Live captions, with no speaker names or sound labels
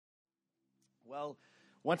Well,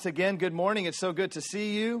 once again, good morning. It's so good to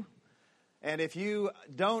see you. And if you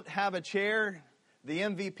don't have a chair, the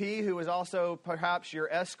MVP, who is also perhaps your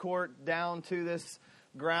escort down to this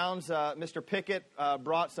grounds, Mr. Pickett,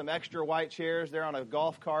 brought some extra white chairs. They're on a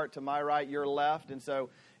golf cart to my right, your left. And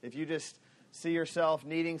so if you just see yourself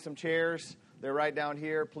needing some chairs, they're right down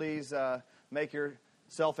here. Please make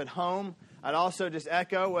yourself at home. I'd also just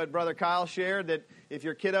echo what Brother Kyle shared, that if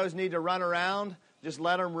your kiddos need to run around, just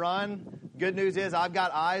let them run. Good news is I've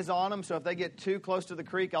got eyes on them, so if they get too close to the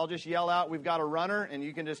creek, I'll just yell out, "We've got a runner," and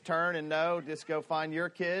you can just turn and just go find your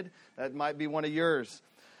kid. That might be one of yours.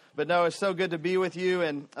 But no, it's so good to be with you,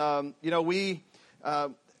 and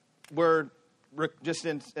we're just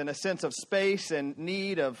in a sense of space and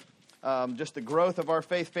need of just the growth of our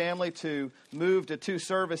faith family to move to 2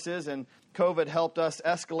 services, and COVID helped us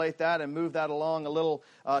escalate that and move that along a little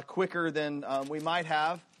quicker than we might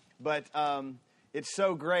have. But it's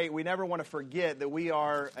so great. We never want to forget that we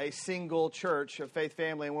are a single church, a faith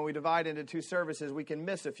family, and when we divide into 2 services, we can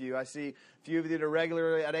miss a few. I see a few of you that are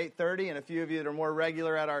regular at 8:30, and a few of you that are more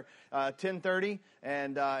regular at our 10:30,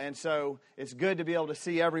 and so it's good to be able to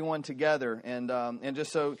see everyone together. And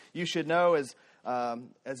just so you should know, as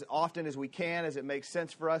often as we can, as it makes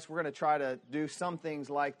sense for us, we're going to try to do some things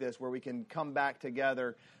like this where we can come back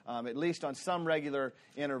together, at least on some regular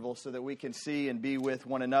intervals, so that we can see and be with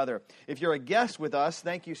one another. If you're a guest with us,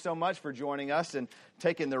 thank you so much for joining us and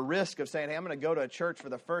taking the risk of saying, "Hey, I'm going to go to a church for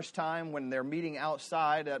the first time," when they're meeting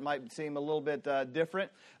outside. That might seem a little bit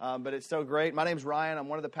different, but it's so great. My name's Ryan. I'm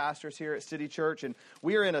one of the pastors here at City Church, and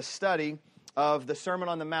we are in a study of the Sermon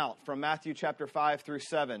on the Mount from Matthew chapter 5 through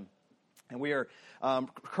 7. And we are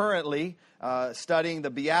currently studying the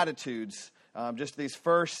Beatitudes, just these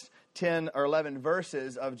first 10 or 11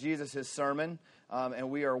 verses of Jesus' sermon, and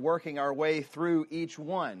we are working our way through each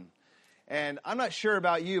one. And I'm not sure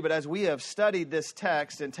about you, but as we have studied this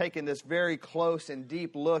text and taken this very close and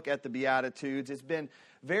deep look at the Beatitudes, it's been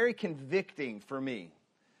very convicting for me,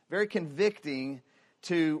 very convicting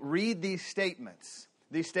to read these statements.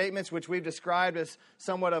 These statements, which we've described as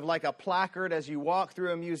somewhat of like a placard. As you walk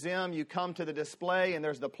through a museum, you come to the display, and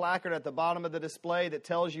there's the placard at the bottom of the display that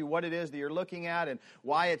tells you what it is that you're looking at and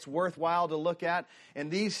why it's worthwhile to look at.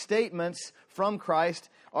 And these statements from Christ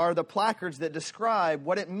are the placards that describe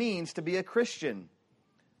what it means to be a Christian.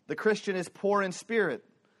 The Christian is poor in spirit.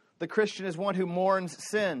 The Christian is one who mourns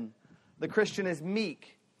sin. The Christian is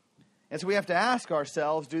meek. And so we have to ask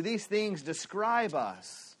ourselves, do these things describe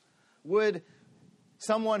us? Would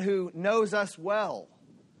someone who knows us well,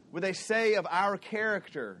 would they say of our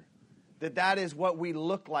character that that is what we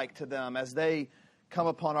look like to them as they come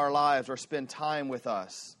upon our lives or spend time with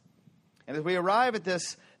us? And as we arrive at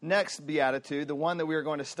this next beatitude, the one that we are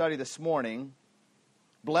going to study this morning,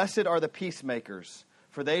 "Blessed are the peacemakers,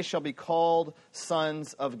 for they shall be called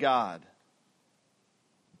sons of God."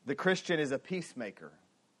 The Christian is a peacemaker.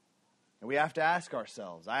 And we have to ask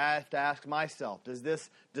ourselves, I have to ask myself, does this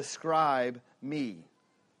describe me?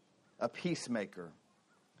 A peacemaker.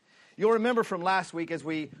 You'll remember from last week as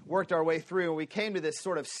we worked our way through, and we came to this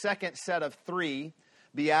sort of second set of 3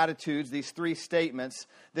 Beatitudes, these 3 statements,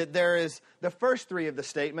 that there is, the first 3 of the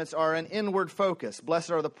statements are an inward focus. Blessed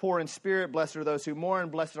are the poor in spirit, blessed are those who mourn,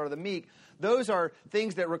 blessed are the meek. Those are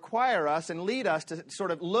things that require us and lead us to sort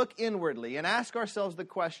of look inwardly and ask ourselves the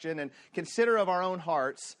question and consider of our own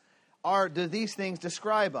hearts, do these things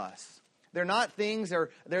describe us? They're not things,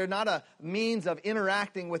 they're not a means of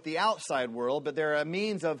interacting with the outside world, but they're a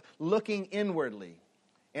means of looking inwardly.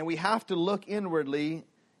 And we have to look inwardly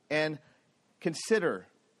and consider.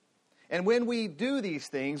 And when we do these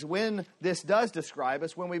things, when this does describe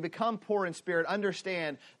us, when we become poor in spirit,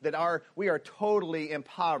 understand that we are totally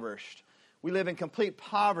impoverished. We live in complete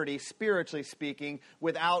poverty, spiritually speaking,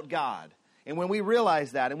 without God. And when we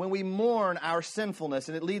realize that, and when we mourn our sinfulness,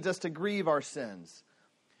 and it leads us to grieve our sins,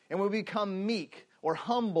 and we become meek or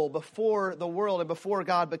humble before the world and before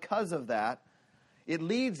God because of that, it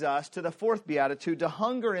leads us to the 4th beatitude, to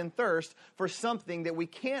hunger and thirst for something that we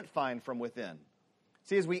can't find from within.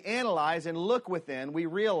 See, as we analyze and look within, we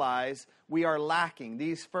realize we are lacking.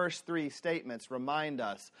 These first 3 statements remind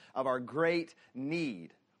us of our great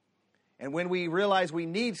need. And when we realize we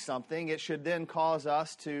need something, it should then cause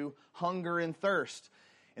us to hunger and thirst.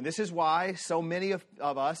 And this is why so many of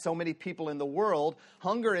us, so many people in the world,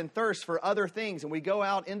 hunger and thirst for other things. And we go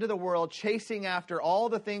out into the world chasing after all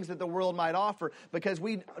the things that the world might offer, because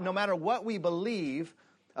no matter what we believe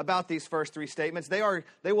about these first 3 statements,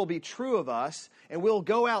 they will be true of us, and we'll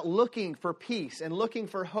go out looking for peace and looking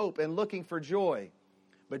for hope and looking for joy.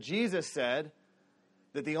 But Jesus said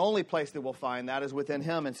that the only place that we'll find that is within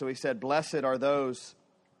Him. And so He said, "Blessed are those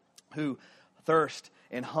who thirst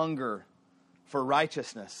and hunger for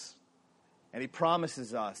righteousness. And he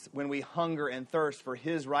promises us when we hunger and thirst for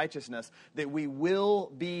his righteousness that we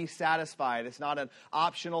will be satisfied. It's not an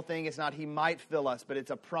optional thing. It's not he might fill us, but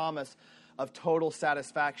it's a promise of total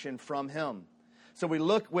satisfaction from him. So we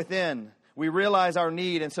look within, we realize our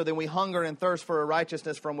need, and so then we hunger and thirst for a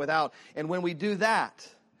righteousness from without. And when we do that,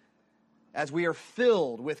 as we are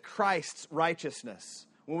filled with Christ's righteousness,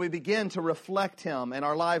 when we begin to reflect him and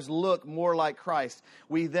our lives look more like Christ,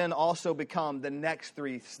 we then also become the next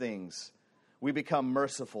three things. We become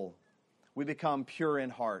merciful. We become pure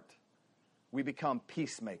in heart. We become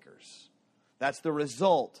peacemakers. That's the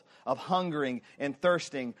result of hungering and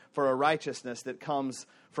thirsting for a righteousness that comes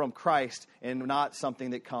from Christ and not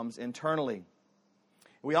something that comes internally.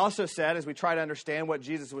 We also said, as we try to understand what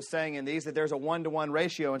Jesus was saying in these, that there's a 1-to-1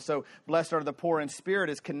 ratio. And so, blessed are the poor in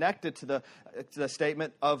spirit is connected to the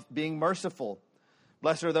statement of being merciful.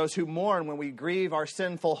 Blessed are those who mourn. When we grieve our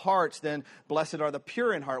sinful hearts, then blessed are the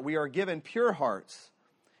pure in heart. We are given pure hearts.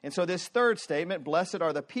 And so this third statement, blessed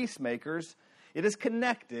are the peacemakers, it is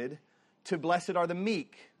connected to blessed are the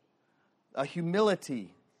meek, a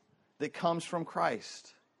humility that comes from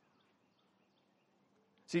Christ.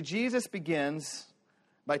 See, Jesus begins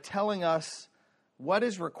by telling us what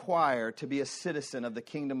is required to be a citizen of the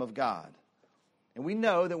kingdom of God. And we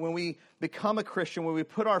know that when we become a Christian, when we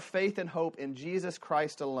put our faith and hope in Jesus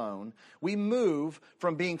Christ alone, we move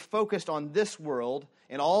from being focused on this world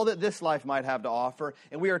and all that this life might have to offer,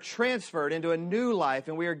 and we are transferred into a new life,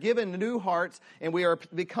 and we are given new hearts, and we are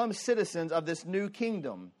become citizens of this new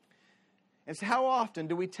kingdom. And so how often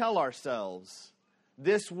do we tell ourselves,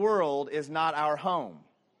 this world is not our home?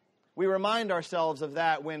 We remind ourselves of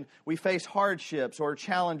that when we face hardships or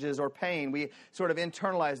challenges or pain. We sort of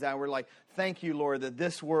internalize that. We're like, thank you, Lord, that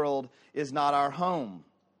this world is not our home.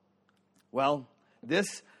 Well,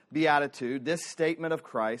 this beatitude, this statement of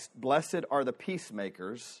Christ, blessed are the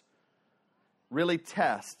peacemakers, really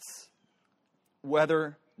tests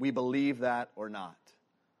whether we believe that or not.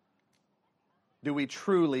 Do we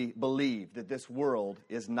truly believe that this world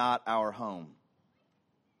is not our home?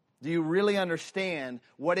 Do you really understand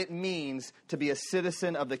what it means to be a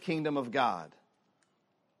citizen of the kingdom of God?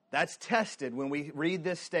 That's tested when we read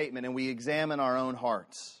this statement and we examine our own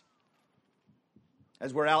hearts.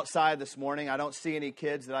 As we're outside this morning, I don't see any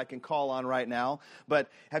kids that I can call on right now,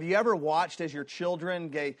 but have you ever watched as your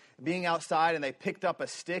children being outside and they picked up a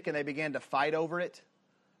stick and they began to fight over it,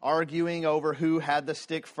 arguing over who had the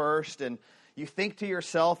stick first? And you think to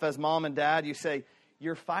yourself as mom and dad, you say,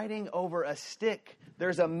 you're fighting over a stick.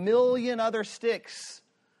 There's a million other sticks.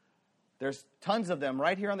 There's tons of them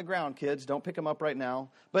right here on the ground, kids. Don't pick them up right now.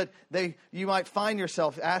 But you might find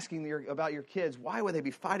yourself asking about your kids, why would they be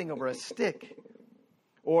fighting over a stick?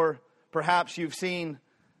 Or perhaps you've seen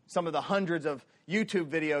some of the hundreds of YouTube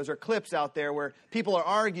videos or clips out there where people are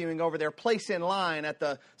arguing over their place in line at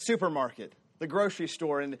the supermarket, the grocery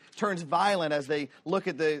store, and it turns violent as they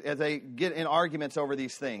as they get in arguments over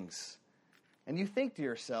these things. And you think to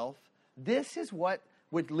yourself, this is what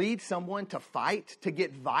would lead someone to fight, to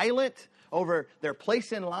get violent over their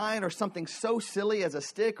place in line or something so silly as a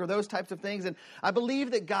stick or those types of things. And I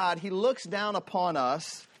believe that God, he looks down upon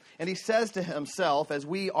us and he says to himself, as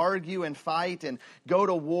we argue and fight and go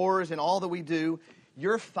to wars and all that we do,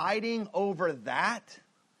 you're fighting over that?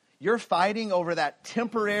 You're fighting over that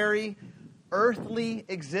temporary, earthly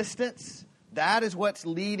existence? That is what's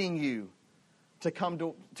leading you to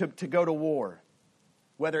go to war,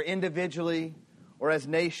 whether individually or as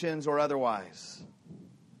nations or otherwise.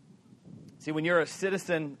 See, when you're a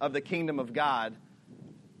citizen of the kingdom of God,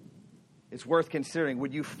 it's worth considering,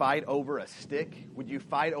 would you fight over a stick? Would you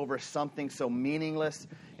fight over something so meaningless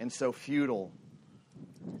and so futile?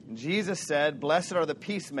 And Jesus said, blessed are the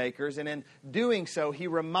peacemakers, and in doing so, he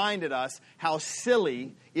reminded us how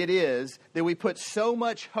silly it is that we put so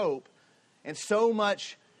much hope and so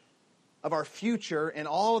much of our future and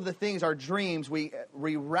all of the things, our dreams, we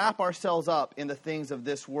wrap ourselves up in the things of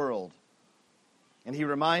this world. And he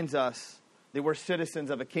reminds us that we're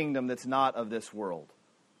citizens of a kingdom that's not of this world.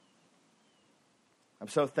 I'm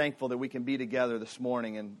so thankful that we can be together this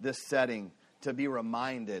morning in this setting to be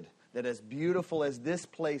reminded that as beautiful as this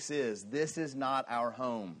place is, this is not our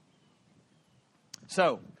home.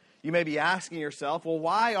 So, you may be asking yourself, well,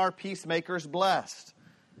 why are peacemakers blessed?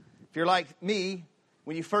 If you're like me,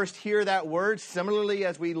 when you first hear that word, similarly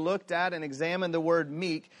as we looked at and examined the word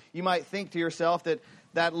meek, you might think to yourself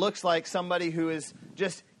that looks like somebody who is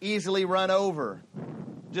just easily run over,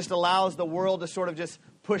 just allows the world to sort of just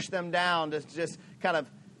push them down, to just kind of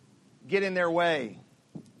get in their way.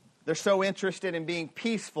 They're so interested in being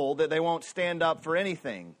peaceful that they won't stand up for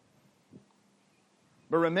anything.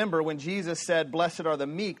 But remember, when Jesus said, "Blessed are the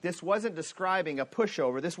meek," this wasn't describing a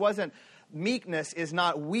pushover. Meekness is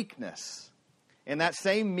not weakness. And that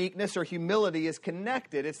same meekness or humility is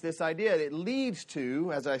connected. It's this idea that it leads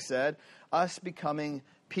to, as I said, us becoming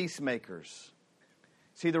peacemakers.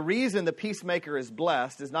 See, the reason the peacemaker is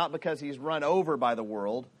blessed is not because he's run over by the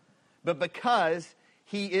world, but because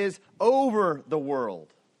he is over the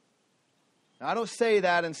world. Now, I don't say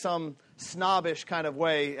that in some snobbish kind of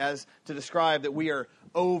way as to describe that we are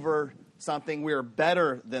over something, we are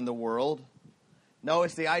better than the world. No,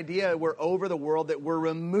 it's the idea that we're over the world, that we're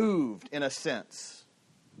removed in a sense.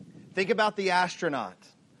 Think about the astronaut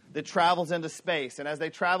that travels into space. And as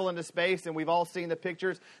they travel into space, and we've all seen the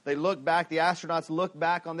pictures, they look back, the astronauts look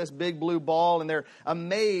back on this big blue ball, and they're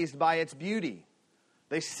amazed by its beauty.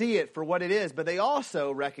 They see it for what it is, but they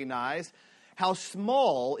also recognize how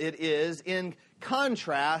small it is in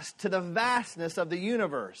contrast to the vastness of the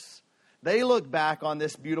universe. They look back on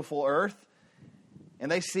this beautiful earth,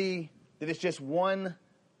 and they see that it's just one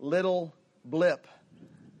little blip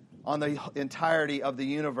on the entirety of the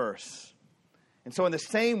universe. And so in the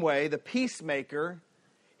same way, the peacemaker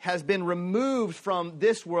has been removed from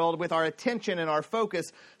this world with our attention and our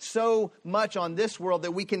focus so much on this world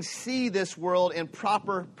that we can see this world in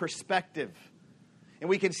proper perspective. And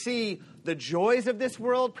we can see the joys of this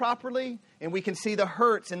world properly, and we can see the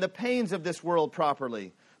hurts and the pains of this world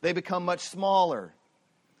properly. They become much smaller.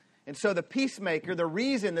 And so the peacemaker, the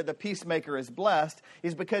reason that the peacemaker is blessed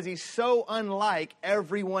is because he's so unlike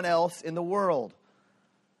everyone else in the world.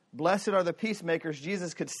 Blessed are the peacemakers.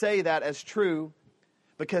 Jesus could say that as true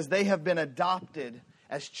because they have been adopted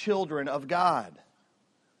as children of God.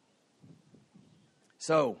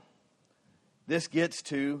 So, this gets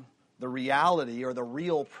to the reality or the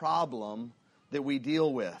real problem that we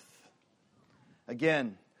deal with.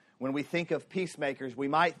 Again, when we think of peacemakers, we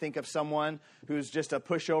might think of someone who's just a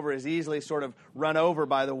pushover, is easily sort of run over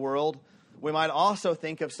by the world. We might also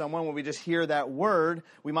think of someone, when we just hear that word,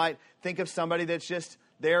 we might think of somebody that's just,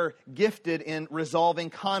 they're gifted in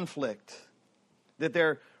resolving conflict, that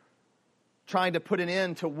they're trying to put an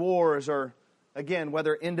end to wars, or, again,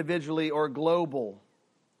 whether individually or global.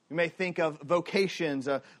 You may think of vocations,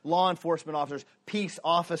 law enforcement officers, peace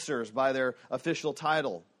officers by their official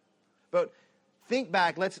title. But think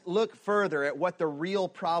back, let's look further at what the real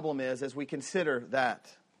problem is as we consider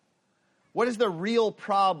that. What is the real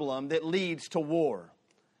problem that leads to war?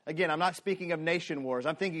 Again, I'm not speaking of nation wars.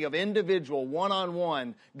 I'm thinking of individual,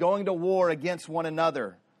 one-on-one, going to war against one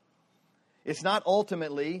another. It's not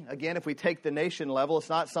ultimately, again, if we take the nation level, it's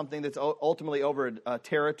not something that's ultimately over a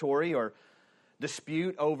territory or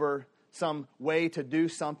dispute over some way to do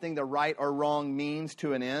something, the right or wrong means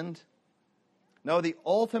to an end. No, the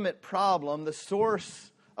ultimate problem, the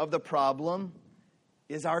source of the problem,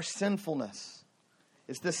 is our sinfulness.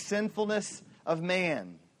 It's the sinfulness of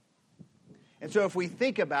man. And so if we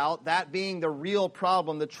think about that being the real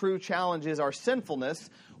problem, the true challenge is our sinfulness,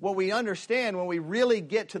 what we understand when we really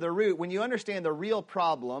get to the root, when you understand the real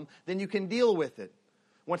problem, then you can deal with it.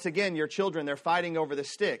 Once again, your children, they're fighting over the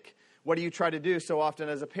stick. What do you try to do so often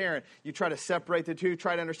as a parent? You try to separate the two,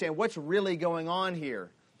 try to understand what's really going on here.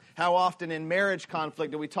 How often in marriage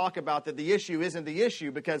conflict do we talk about that the issue isn't the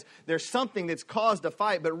issue because there's something that's caused a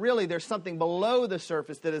fight, but really there's something below the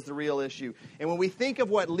surface that is the real issue. And when we think of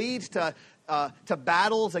what leads to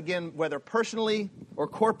battles, again, whether personally or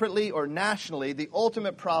corporately or nationally, the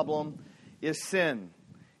ultimate problem is sin.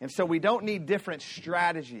 And so we don't need different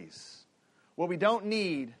strategies. What we don't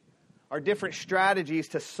need are different strategies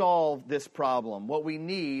to solve this problem. What we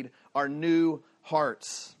need are new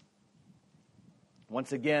hearts.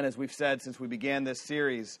 Once again, as we've said since we began this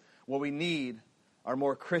series, what we need are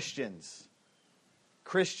more Christians.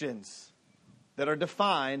 Christians that are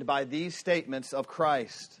defined by these statements of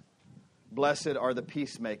Christ. Blessed are the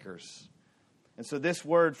peacemakers. And so this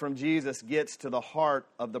word from Jesus gets to the heart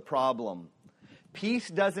of the problem. Peace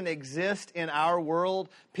doesn't exist in our world.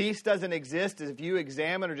 Peace doesn't exist as if you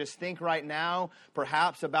examine or just think right now,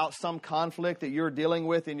 perhaps about some conflict that you're dealing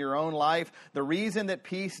with in your own life. The reason that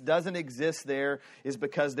peace doesn't exist there is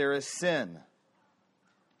because there is sin.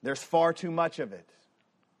 There's far too much of it.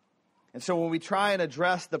 And so when we try and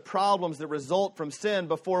address the problems that result from sin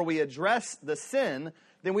before we address the sin,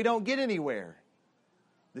 then we don't get anywhere.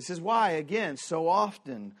 This is why, again, so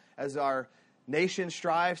often as our nation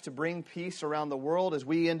strives to bring peace around the world, as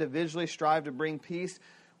we individually strive to bring peace,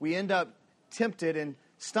 we end up tempted and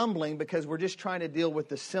stumbling because we're just trying to deal with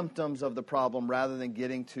the symptoms of the problem rather than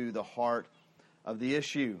getting to the heart of the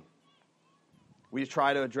issue. We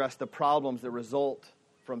try to address the problems that result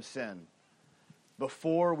from sin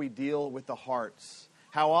before we deal with the hearts.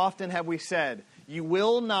 How often have we said, you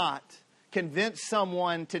will not convince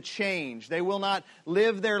someone to change. They will not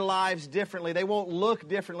live their lives differently. They won't look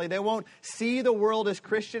differently. They won't see the world as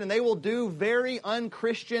Christian, and they will do very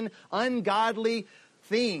unchristian, ungodly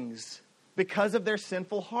things because of their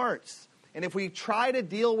sinful hearts. And if we try to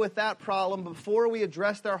deal with that problem before we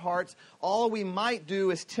address their hearts, all we might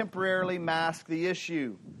do is temporarily mask the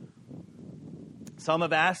issue. Some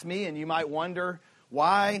have asked me, and you might wonder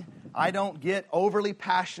why I don't get overly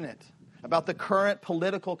passionate about the current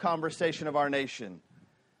political conversation of our nation.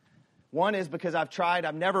 One is because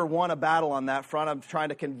I've never won a battle on that front. I'm trying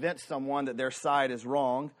to convince someone that their side is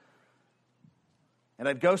wrong. And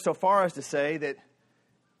I'd go so far as to say that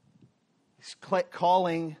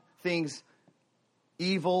calling things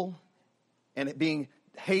evil and it being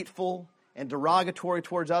hateful and derogatory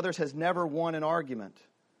towards others has never won an argument.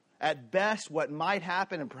 At best, what might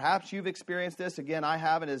happen, and perhaps you've experienced this, again, I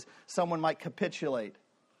haven't, is someone might capitulate.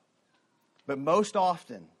 But most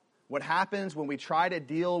often, what happens when we try to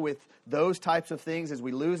deal with those types of things is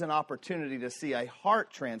we lose an opportunity to see a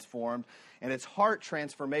heart transformed, and it's heart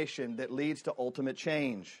transformation that leads to ultimate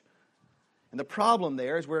change. And the problem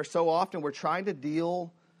there is we're trying to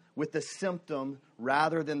deal with the symptom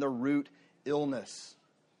rather than the root illness.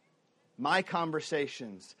 My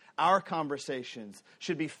conversations, our conversations,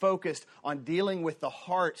 should be focused on dealing with the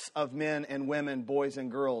hearts of men and women, boys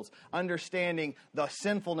and girls, understanding the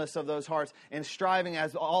sinfulness of those hearts, and striving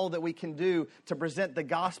as all that we can do to present the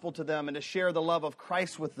gospel to them and to share the love of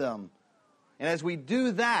Christ with them. And as we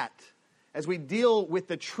do that, as we deal with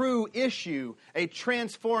the true issue, a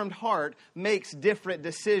transformed heart makes different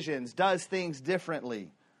decisions, does things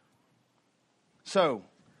differently. So,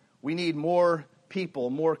 we need more people,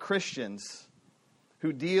 more Christians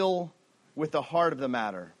who deal with the heart of the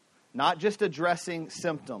matter, not just addressing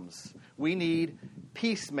symptoms. We need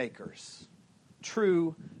peacemakers,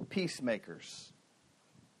 true peacemakers.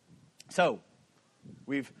 So,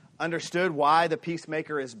 we've understood why the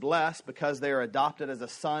peacemaker is blessed, because they are adopted as a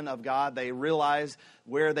son of God. They realize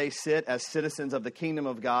where they sit as citizens of the kingdom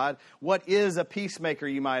of God. What is a peacemaker,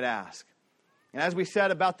 you might ask? And as we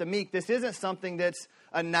said about the meek, this isn't something that's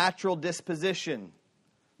a natural disposition.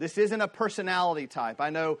 This isn't a personality type. I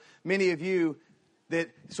know many of you that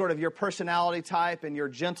sort of your personality type and your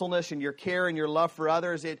gentleness and your care and your love for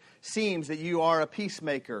others, it seems that you are a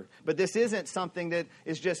peacemaker. But this isn't something that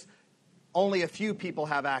is just only a few people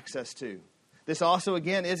have access to. This also,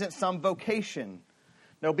 again, isn't some vocation.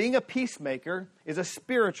 No, being a peacemaker is a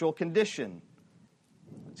spiritual condition.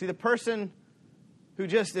 See, the person who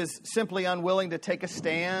just is simply unwilling to take a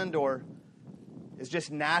stand or is just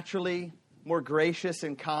naturally more gracious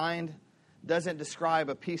and kind doesn't describe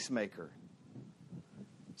a peacemaker.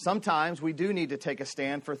 Sometimes we do need to take a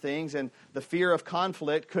stand for things, and the fear of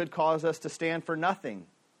conflict could cause us to stand for nothing.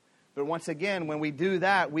 But once again, when we do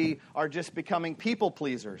that, we are just becoming people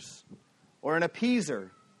pleasers or an appeaser.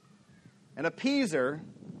 An appeaser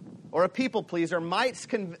or a people pleaser might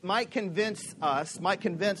convince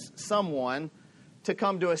someone to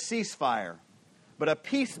come to a ceasefire. But a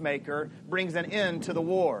peacemaker brings an end to the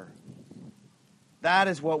war. That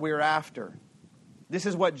is what we're after. This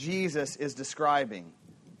is what Jesus is describing.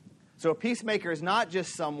 So a peacemaker is not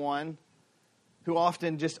just someone who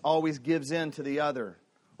often just always gives in to the other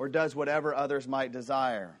or does whatever others might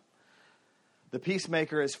desire. The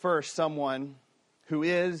peacemaker is first someone who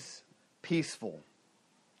is peaceful.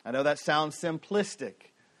 I know that sounds simplistic,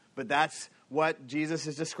 but that's what Jesus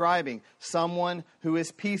is describing. Someone who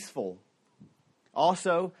is peaceful.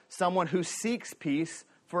 Also, someone who seeks peace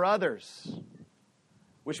for others,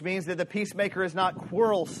 which means that the peacemaker is not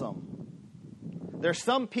quarrelsome. There's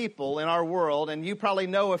some people in our world, and you probably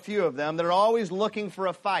know a few of them, that are always looking for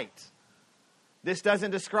a fight. This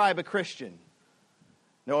doesn't describe a Christian.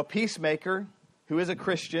 No, a peacemaker who is a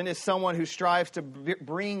Christian is someone who strives to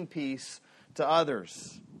bring peace to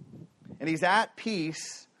others. And he's at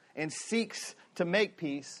peace and seeks to make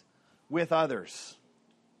peace with others.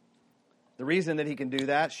 The reason that he can do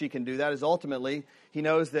that, she can do that, is ultimately he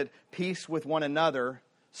knows that peace with one another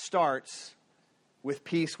starts with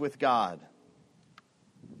peace with God.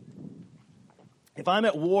 If I'm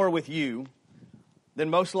at war with you, then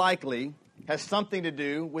most likely has something to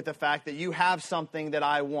do with the fact that you have something that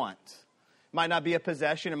I want. It might not be a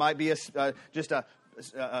possession. It might be just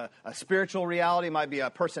a spiritual reality. It might be a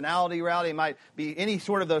personality reality. It might be any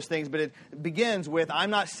sort of those things. But it begins with, I'm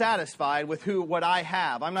not satisfied with what I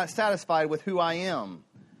have. I'm not satisfied with who I am.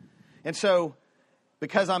 And so,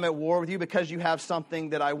 because I'm at war with you, because you have something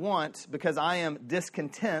that I want, because I am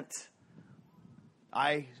discontent,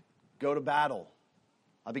 I go to battle.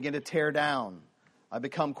 I begin to tear down. I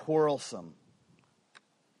become quarrelsome.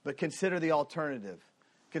 But consider the alternative.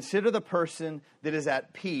 Consider the person that is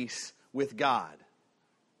at peace with God.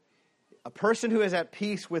 A person who is at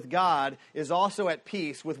peace with God is also at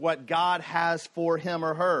peace with what God has for him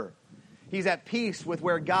or her. He's at peace with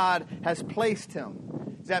where God has placed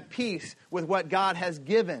him. He's at peace with what God has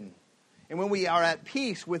given. And when we are at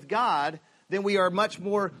peace with God, then we are much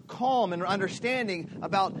more calm and understanding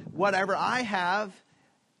about whatever I have,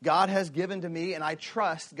 God has given to me, and I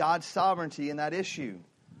trust God's sovereignty in that issue.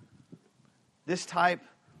 This type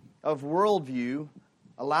of worldview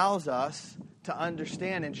allows us to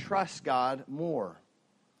understand and trust God more.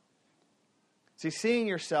 See, seeing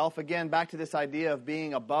yourself, again, back to this idea of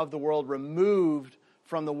being above the world, removed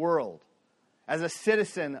from the world, as a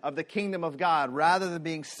citizen of the kingdom of God, rather than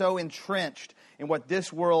being so entrenched in what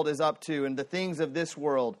this world is up to and the things of this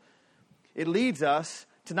world, it leads us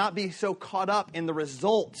to not be so caught up in the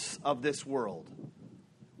results of this world.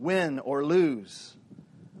 Win or lose,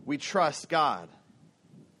 we trust God.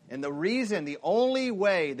 And the only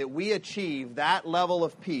way that we achieve that level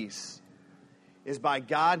of peace is by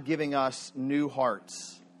God giving us new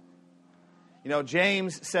hearts. You know,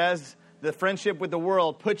 James says the friendship with the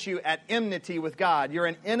world puts you at enmity with God. You're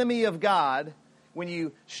an enemy of God when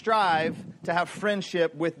you strive to have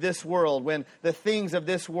friendship with this world, when the things of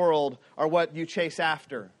this world are what you chase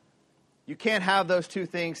after. You can't have those two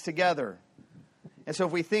things together. And so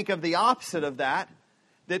if we think of the opposite of that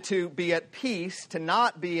to be at peace, to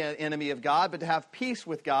not be an enemy of God, but to have peace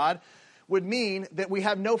with God, would mean that we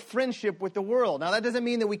have no friendship with the world. Now, that doesn't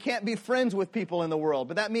mean that we can't be friends with people in the world,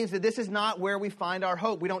 but that means that this is not where we find our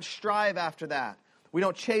hope. We don't strive after that. We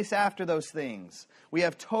don't chase after those things. We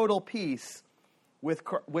have total peace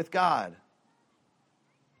with God.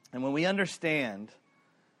 And when we understand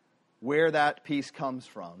where that peace comes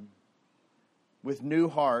from, with new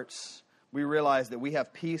hearts, we realize that we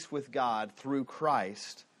have peace with God through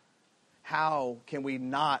Christ. How can we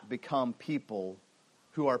not become people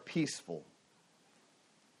who are peaceful?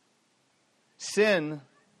 Sin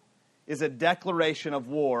is a declaration of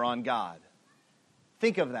war on God.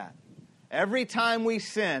 Think of that. Every time we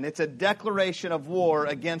sin, it's a declaration of war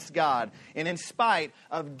against God. And in spite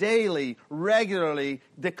of daily, regularly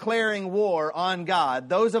declaring war on God,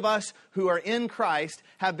 those of us who are in Christ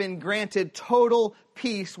have been granted total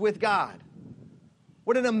peace with God.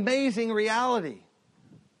 What an amazing reality.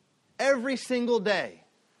 Every single day,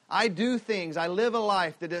 I do things, I live a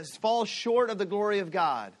life that falls short of the glory of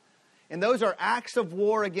God. And those are acts of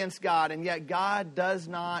war against God, and yet God does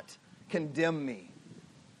not condemn me.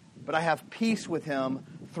 But I have peace with Him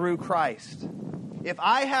through Christ. If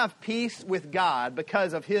I have peace with God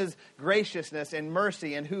because of His graciousness and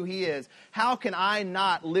mercy and who He is, how can I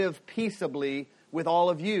not live peaceably with all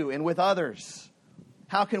of you and with others?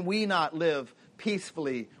 How can we not live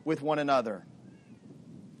peacefully with one another?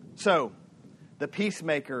 So, the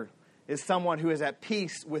peacemaker is someone who is at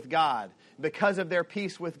peace with God. Because of their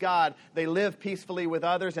peace with God, they live peacefully with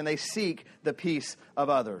others and they seek the peace of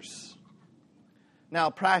others. Now,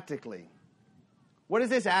 practically, what does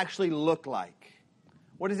this actually look like?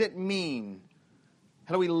 What does it mean?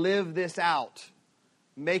 How do we live this out?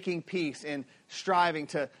 Making peace and striving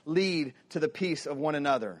to lead to the peace of one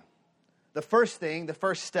another. The first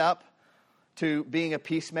step to being a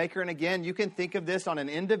peacemaker, and again, you can think of this on an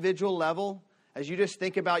individual level as you just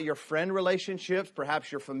think about your friend relationships, perhaps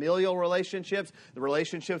your familial relationships, the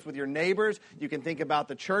relationships with your neighbors. You can think about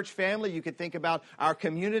the church family. You can think about our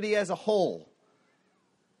community as a whole.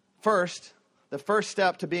 First, the first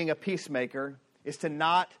step to being a peacemaker is to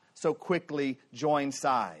not so quickly join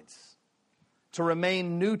sides. To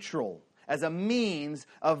remain neutral as a means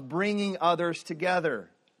of bringing others together.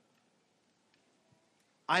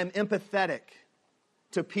 I am empathetic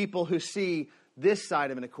to people who see this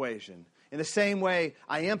side of an equation. In the same way,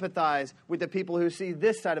 I empathize with the people who see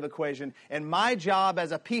this side of the equation. And my job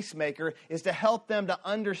as a peacemaker is to help them to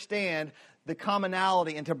understand the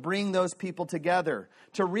commonality and to bring those people together.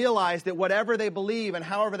 To realize that whatever they believe and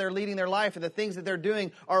however they're leading their life and the things that they're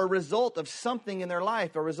doing are a result of something in their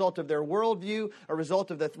life, a result of their worldview, a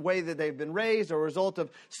result of the way that they've been raised, a result of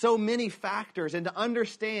so many factors. And to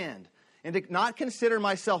understand and to not consider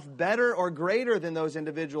myself better or greater than those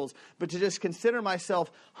individuals, but to just consider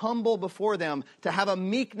myself humble before them, to have a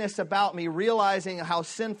meekness about me, realizing how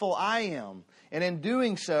sinful I am. And in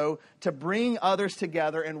doing so, to bring others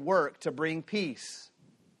together and work to bring peace.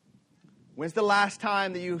 When's the last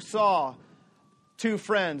time that you saw two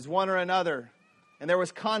friends, one or another, and there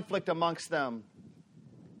was conflict amongst them?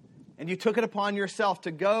 And you took it upon yourself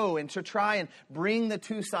to go and to try and bring the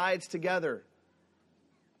two sides together.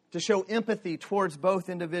 To show empathy towards both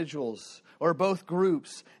individuals. or both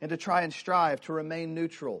groups and to try and strive to remain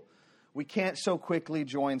neutral. We can't so quickly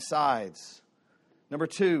join sides. Number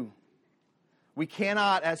 2, we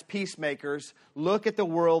cannot, as peacemakers, look at the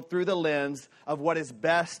world through the lens of what is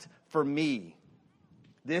best for me.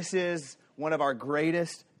 This is one of our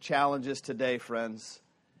greatest challenges today, friends.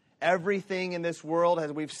 Everything in this world,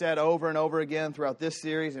 as we've said over and over again throughout this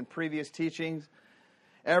series and previous teachings,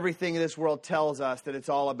 everything in this world tells us that it's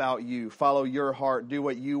all about you. Follow your heart. Do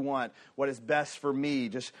what you want. What is best for me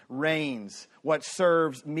just reigns. What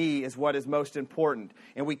serves me is what is most important.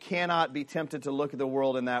 And we cannot be tempted to look at the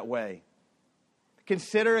world in that way.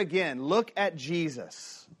 Consider again, look at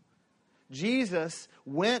Jesus. Jesus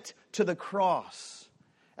went to the cross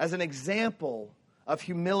as an example of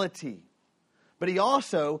humility. But he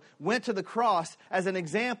also went to the cross as an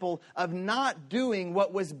example of not doing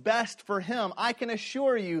what was best for him. I can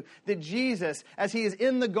assure you that Jesus, as he is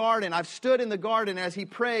in the garden, I've stood in the garden as he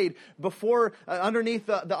prayed before, underneath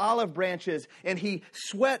the olive branches, and he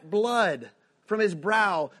sweat blood from his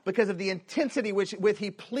brow because of the intensity with he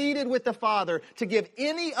pleaded with the Father to give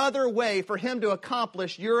any other way for him to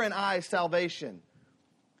accomplish your and I's salvation.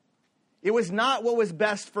 It was not what was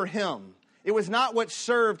best for him. It was not what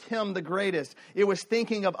served him the greatest. It was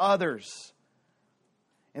thinking of others.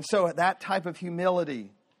 And so that type of humility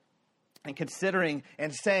and considering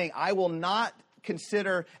and saying, I will not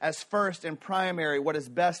consider as first and primary what is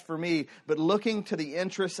best for me, but looking to the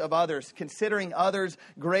interests of others, considering others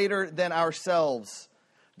greater than ourselves.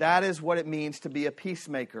 That is what it means to be a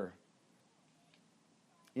peacemaker.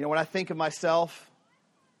 You know, when I think of myself,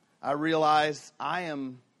 I realize I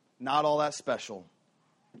am not all that special.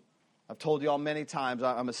 I've told you all many times,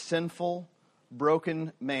 I'm a sinful,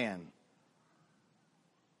 broken man.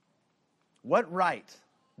 What right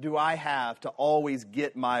do I have to always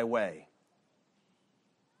get my way?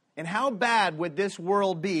 And how bad would this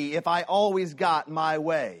world be if I always got my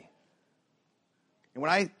way? And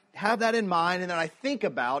when I have that in mind, and then I think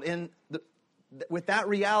about, with that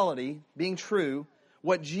reality being true,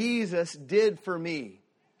 what Jesus did for me,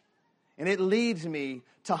 and it leads me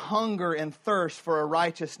to hunger and thirst for a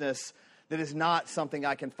righteousness that is not something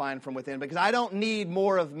I can find from within. Because I don't need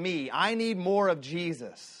more of me. I need more of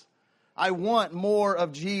Jesus. I want more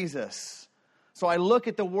of Jesus. So I look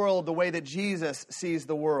at the world the way that Jesus sees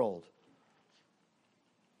the world.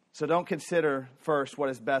 So don't consider first what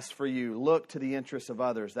is best for you. Look to the interests of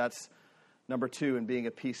others. That's number 2 in being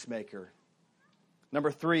a peacemaker.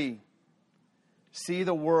 Number 3, see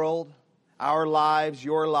the world, our lives,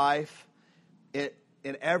 your life,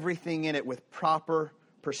 in everything in it with proper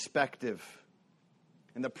perspective.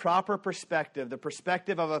 And the proper perspective, the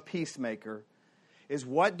perspective of a peacemaker, is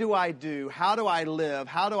what do I do? How do I live?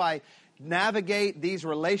 How do I navigate these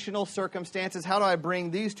relational circumstances? How do I bring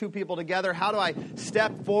these two people together? How do I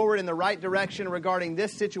step forward in the right direction regarding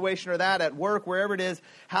this situation or that at work, wherever it is?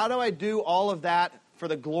 How do I do all of that for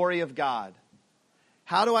the glory of God?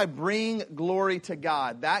 How do I bring glory to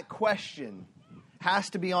God? That question has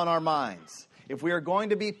to be on our minds. If we are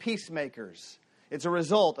going to be peacemakers, it's a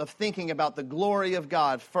result of thinking about the glory of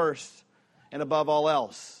God first and above all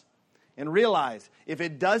else. And realize, if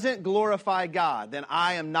it doesn't glorify God, then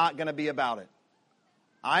I am not going to be about it.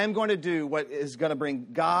 I am going to do what is going to bring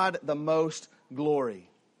God the most glory.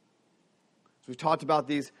 So we've talked about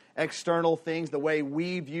these external things, the way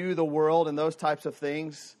we view the world and those types of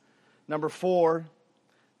things. Number 4,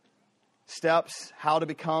 steps, how to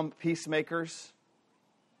become peacemakers.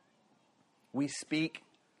 We speak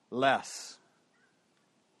less.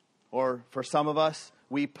 Or for some of us,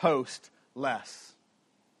 we post less.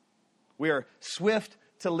 We are swift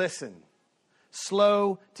to listen,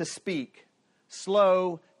 slow to speak,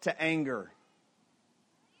 slow to anger.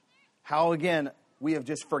 How, again, we have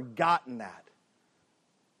just forgotten that.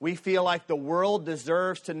 We feel like the world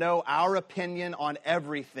deserves to know our opinion on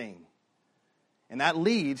everything. And that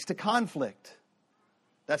leads to conflict.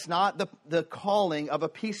 That's not the calling of a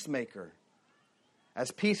peacemaker. As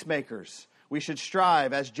peacemakers, we should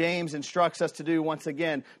strive, as James instructs us to do once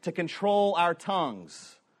again, to control our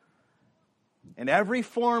tongues. And every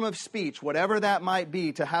form of speech, whatever that might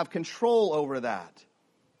be, to have control over that.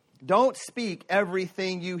 Don't speak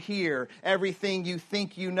everything you hear, everything you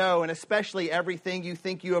think you know, and especially everything you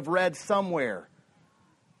think you have read somewhere.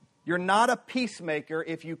 You're not a peacemaker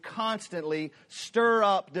if you constantly stir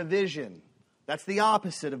up division. That's the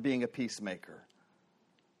opposite of being a peacemaker.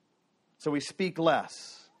 So we speak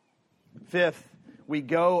less. 5th, we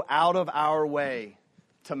go out of our way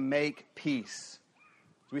to make peace.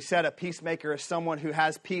 As we said, a peacemaker is someone who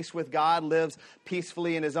has peace with God, lives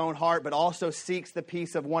peacefully in his own heart, but also seeks the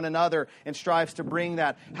peace of one another and strives to bring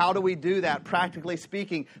that. How do we do that? Practically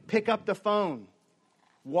speaking, pick up the phone,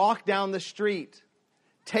 walk down the street,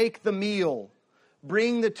 take the meal,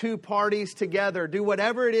 bring the two parties together, do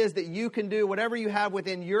whatever it is that you can do, whatever you have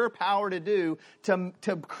within your power to do to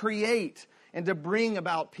create and to bring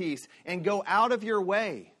about peace, and go out of your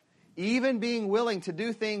way, even being willing to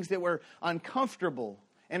do things that were uncomfortable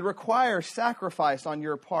and require sacrifice on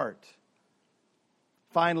your part.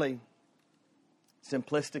 Finally,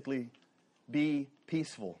 simplistically, be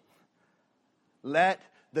peaceful. Let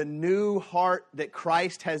the new heart that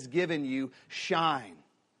Christ has given you shine.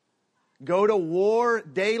 Go to war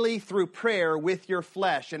daily through prayer with your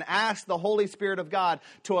flesh and ask the Holy Spirit of God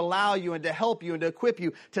to allow you and to help you and to equip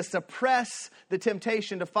you to suppress the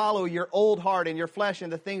temptation to follow your old heart and your flesh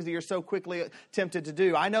and the things that you're so quickly tempted to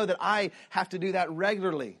do. I know that I have to do that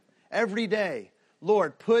regularly, every day.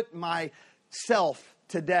 Lord, put myself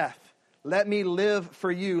to death. Let me live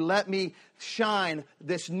for you. Let me shine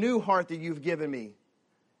this new heart that you've given me.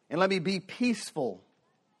 And let me be peaceful.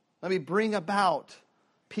 Let me bring about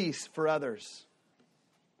peace for others.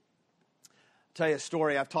 I'll tell you a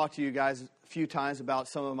story. I've talked to you guys a few times about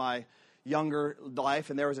some of my younger life,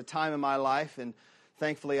 and there was a time in my life, and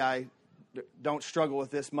thankfully I don't struggle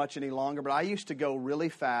with this much any longer, but I used to go really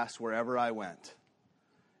fast wherever I went.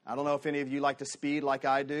 I don't know if any of you like to speed like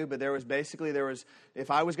I do, but there was if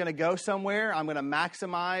I was going to go somewhere, I'm going to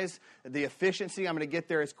maximize the efficiency. I'm going to get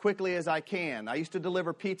there as quickly as I can. I used to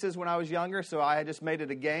deliver pizzas when I was younger, so I had just made it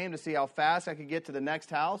a game to see how fast I could get to the next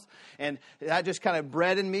house. And that just kind of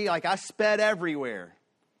bred in me, like I sped everywhere.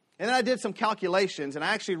 And then I did some calculations, and I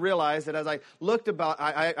actually realized that as I looked about,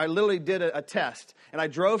 I literally did a test. And I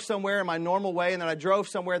drove somewhere in my normal way, and then I drove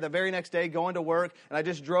somewhere the very next day going to work, and I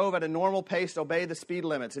just drove at a normal pace to obey the speed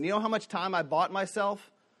limits. And you know how much time I bought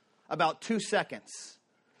myself? About 2 seconds.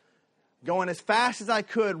 Going as fast as I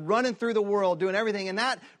could, running through the world, doing everything. And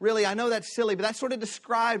that really, I know that's silly, but that sort of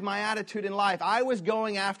described my attitude in life. I was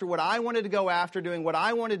going after what I wanted to go after, doing what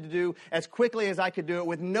I wanted to do as quickly as I could do it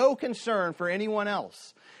with no concern for anyone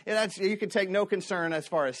else. And you could take no concern as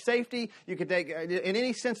far as safety. You could take, in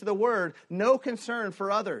any sense of the word, no concern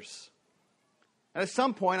for others. And at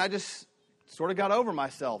some point, I just sort of got over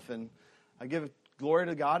myself. And I give glory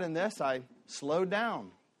to God in this. I slowed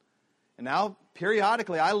down. And now,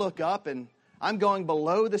 periodically, I look up and I'm going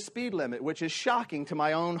below the speed limit, which is shocking to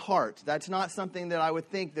my own heart. That's not something that I would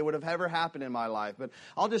think that would have ever happened in my life. But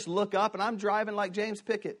I'll just look up and I'm driving like James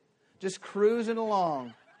Pickett, just cruising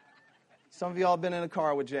along. Some of y'all have been in a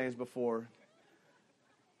car with James before.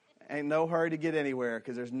 Ain't no hurry to get anywhere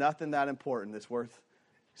because there's nothing that important that's worth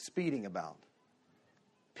speeding about.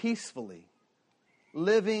 Peacefully.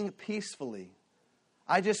 Living peacefully.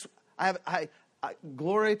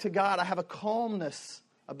 Glory to God, I have a calmness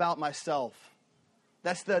about myself.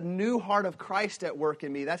 That's the new heart of Christ at work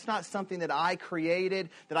in me. That's not something that I created,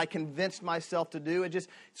 that I convinced myself to do. It just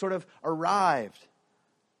sort of arrived.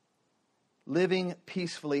 Living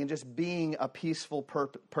peacefully and just being a peaceful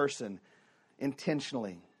person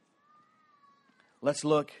intentionally. Let's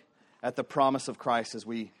look at the promise of Christ as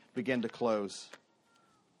we begin to close.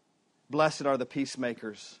 Blessed are the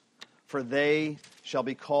peacemakers, for they shall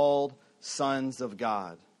be called sons of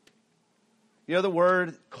God. You know the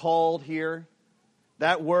word called here?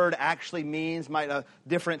 That word actually means, a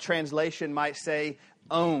different translation might say,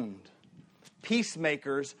 owned.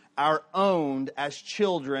 Peacemakers are owned as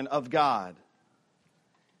children of God.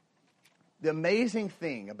 The amazing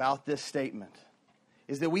thing about this statement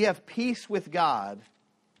is that we have peace with God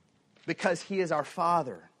because He is our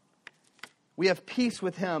Father. We have peace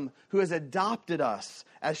with Him who has adopted us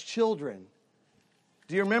as children.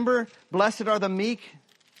 Do you remember? Blessed are the meek.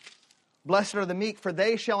 Blessed are the meek, for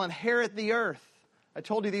they shall inherit the earth. I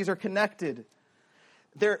told you these are connected.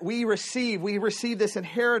 We receive this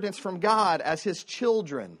inheritance from God as His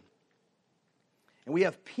children. And we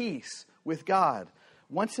have peace with God.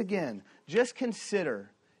 Once again, just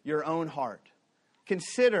consider your own heart.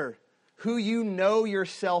 Consider who you know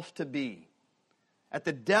yourself to be at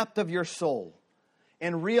the depth of your soul.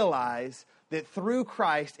 And realize that through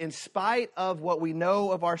Christ, in spite of what we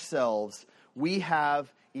know of ourselves, we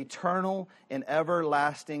have eternal and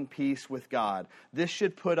everlasting peace with God. This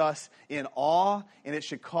should put us in awe, and it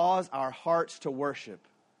should cause our hearts to worship.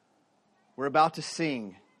 We're about to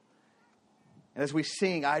sing. And as we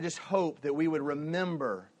sing, I just hope that we would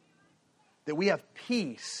remember that we have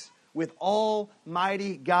peace with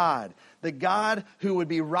Almighty God, the God who would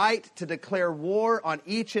be right to declare war on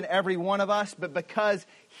each and every one of us, but because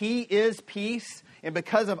He is peace, and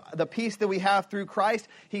because of the peace that we have through Christ,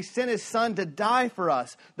 He sent His Son to die for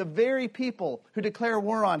us, the very people who declare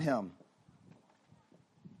war on Him.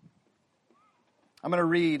 I'm going to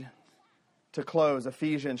read to close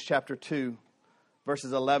Ephesians chapter 2,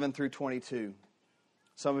 verses 11 through 22.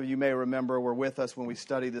 Some of you may remember were with us when we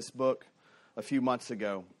studied this book a few months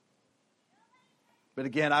ago. But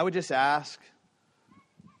again, I would just ask,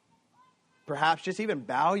 perhaps just even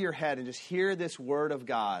bow your head and just hear this word of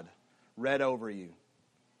God read over you.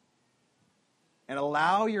 And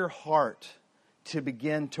allow your heart to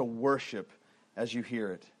begin to worship as you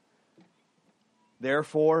hear it.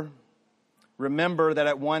 Therefore, remember that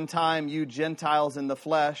at one time you Gentiles in the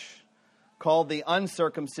flesh, called the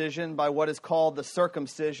uncircumcision by what is called the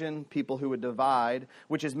circumcision, people who would divide,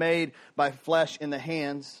 which is made by flesh in the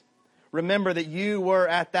hands. Remember that you were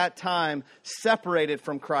at that time separated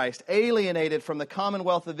from Christ, alienated from the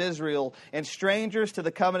commonwealth of Israel, and strangers to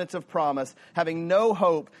the covenants of promise, having no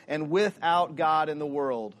hope and without God in the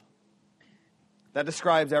world. That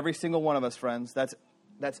describes every single one of us, friends.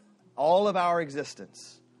 That's all of our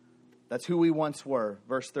existence. That's who we once were.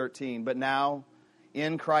 Verse 13. But now,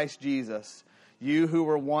 in Christ Jesus, you who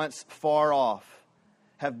were once far off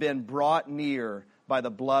have been brought near by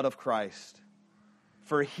the blood of Christ.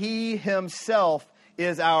 For He Himself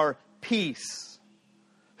is our peace,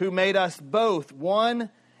 who made us both one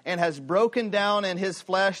and has broken down in His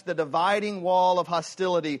flesh the dividing wall of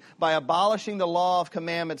hostility by abolishing the law of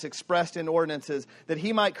commandments expressed in ordinances, that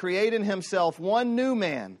He might create in Himself one new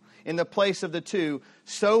man in the place of the two,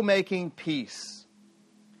 so making peace,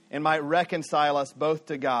 and might reconcile us both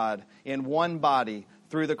to God in one body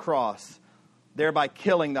through the cross, thereby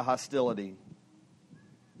killing the hostility.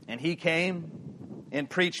 And He came and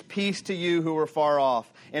preached peace to you who were far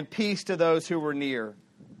off, and peace to those who were near.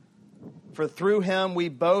 For through Him we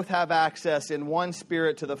both have access in one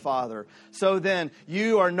Spirit to the Father. So then,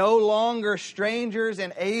 you are no longer strangers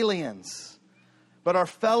and aliens, but are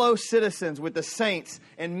fellow citizens with the saints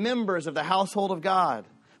and members of the household of God,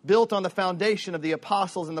 built on the foundation of the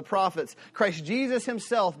apostles and the prophets, Christ Jesus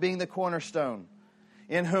Himself being the cornerstone,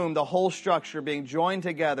 in whom the whole structure being joined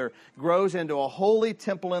together grows into a holy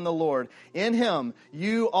temple in the Lord. In Him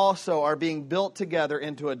you also are being built together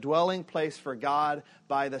into a dwelling place for God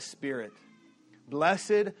by the Spirit.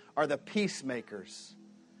 Blessed are the peacemakers,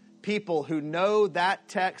 people who know that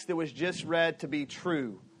text that was just read to be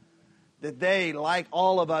true. That they, like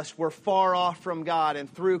all of us, were far off from God, and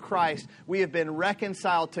through Christ we have been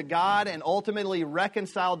reconciled to God and ultimately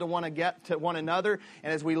reconciled to one another.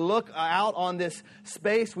 And as we look out on this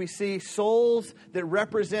space, we see souls that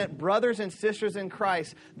represent brothers and sisters in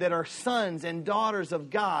Christ that are sons and daughters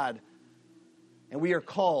of God. And we are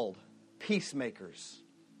called peacemakers.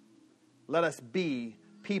 Let us be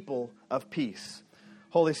people of peace.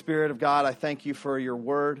 Holy Spirit of God, I thank You for Your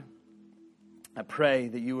word. I pray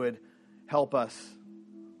that You would help us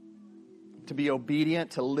to be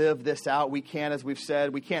obedient, to live this out. We can't, as we've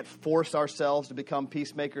said, we can't force ourselves to become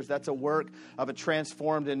peacemakers. That's a work of a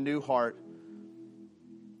transformed and new heart.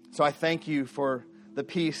 So I thank You for the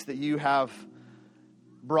peace that You have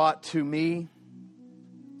brought to me.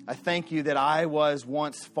 I thank You that I was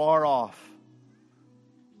once far off,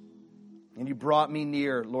 and You brought me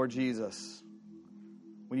near, Lord Jesus,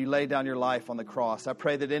 when You laid down Your life on the cross. I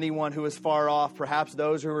pray that anyone who is far off, perhaps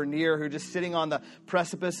those who are near, who are just sitting on the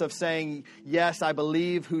precipice of saying, yes, I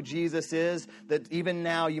believe who Jesus is, that even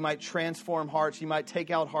now You might transform hearts. You might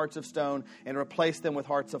take out hearts of stone and replace them with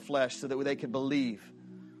hearts of flesh so that they could believe.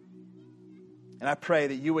 And I pray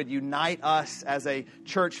that You would unite us as a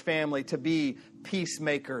church family to be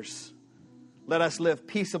peacemakers. Let us live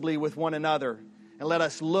peaceably with one another. And let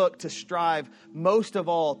us look to strive most of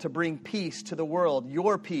all to bring peace to the world.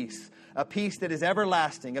 Your peace. A peace that is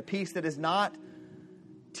everlasting. A peace that is not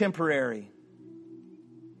temporary.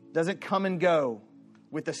 Doesn't come and go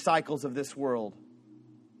with the cycles of this world.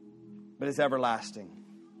 But is everlasting.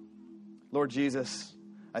 Lord Jesus,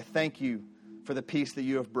 I thank You for the peace that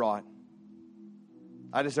You have brought.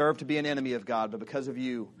 I deserve to be an enemy of God, but because of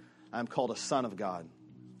You, I am called a son of God.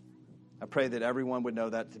 I pray that everyone would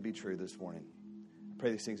know that to be true this morning. I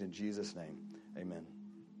pray these things in Jesus' name. Amen.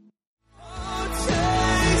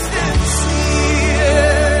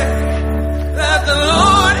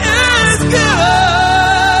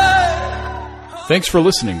 Thanks for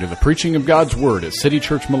listening to the preaching of God's Word at City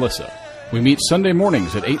Church Melissa. We meet Sunday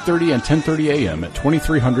mornings at 8:30 and 10:30 a.m. at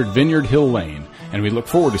 2300 Vineyard Hill Lane, and we look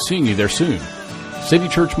forward to seeing you there soon. City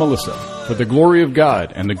Church Melissa, for the glory of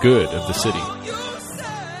God and the good of the city.